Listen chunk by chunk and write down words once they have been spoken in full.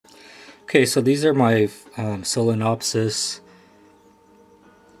Okay, so these are my Solenopsis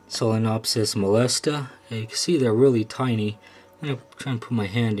Molesta. And you can see they're really tiny. I'm going to try and put my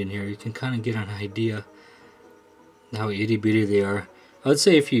hand in here. You can kind of get an idea how itty bitty they are. I would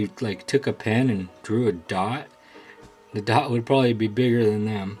say if you like took a pen and drew a dot, the dot would probably be bigger than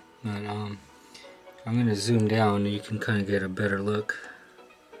them. But I'm going to zoom down and you can kind of get a better look.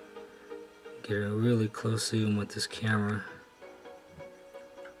 Get a really close zoom with this camera.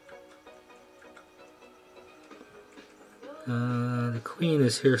 The queen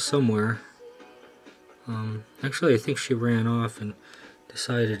is here somewhere. Actually, I think she ran off and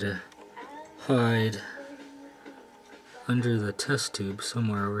decided to hide under the test tube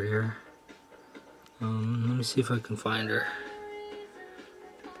somewhere over here. Let me see if I can find her.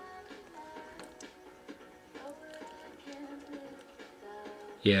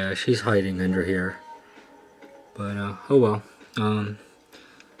 Yeah, she's hiding under here. But, oh well. You can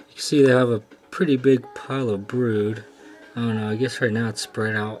see they have a pretty big pile of brood. I don't know, I guess right now it's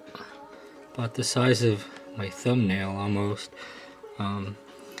spread out about the size of my thumbnail almost.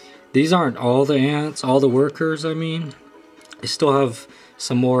 These aren't all the ants, all the workers I mean. I still have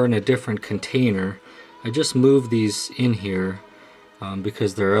some more in a different container. I just moved these in here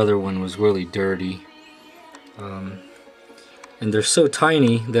because their other one was really dirty. And they're so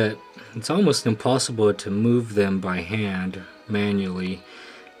tiny that it's almost impossible to move them by hand manually.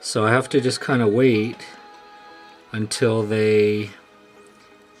 So I have to just kind of wait until they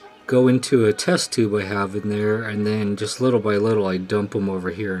go into a test tube I have in there, and then just little by little I dump them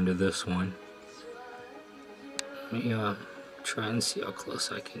over here into this one. Let me try and see how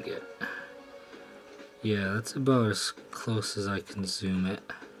close I can get. Yeah, that's about as close as I can zoom it.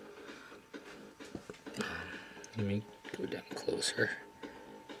 Let me go down closer.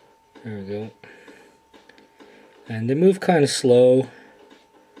 There we go. And they move kind of slow.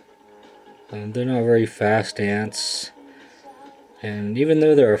 They're not very fast ants. And even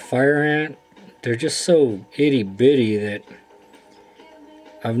though they're a fire ant, they're just so itty bitty that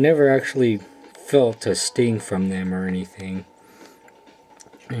I've never actually felt a sting from them or anything.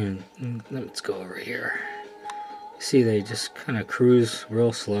 And let's go over here. See, they just kind of cruise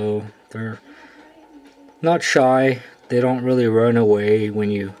real slow. They're not shy. They don't really run away when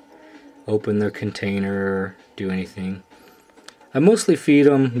you open their container or do anything. I mostly feed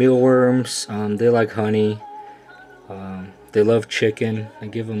them mealworms. They like honey. They love chicken. I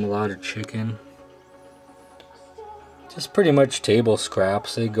give them a lot of chicken. Just pretty much table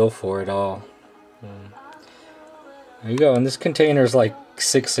scraps. They go for it all. There you go. And this container is like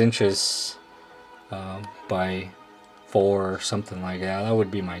 6 inches by 4 or something like that. That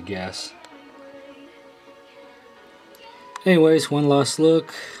would be my guess. Anyways, one last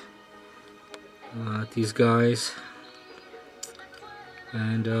look at these guys.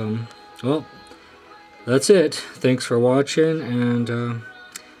 And, well, that's it. Thanks for watching, and I'll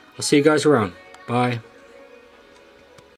see you guys around. Bye.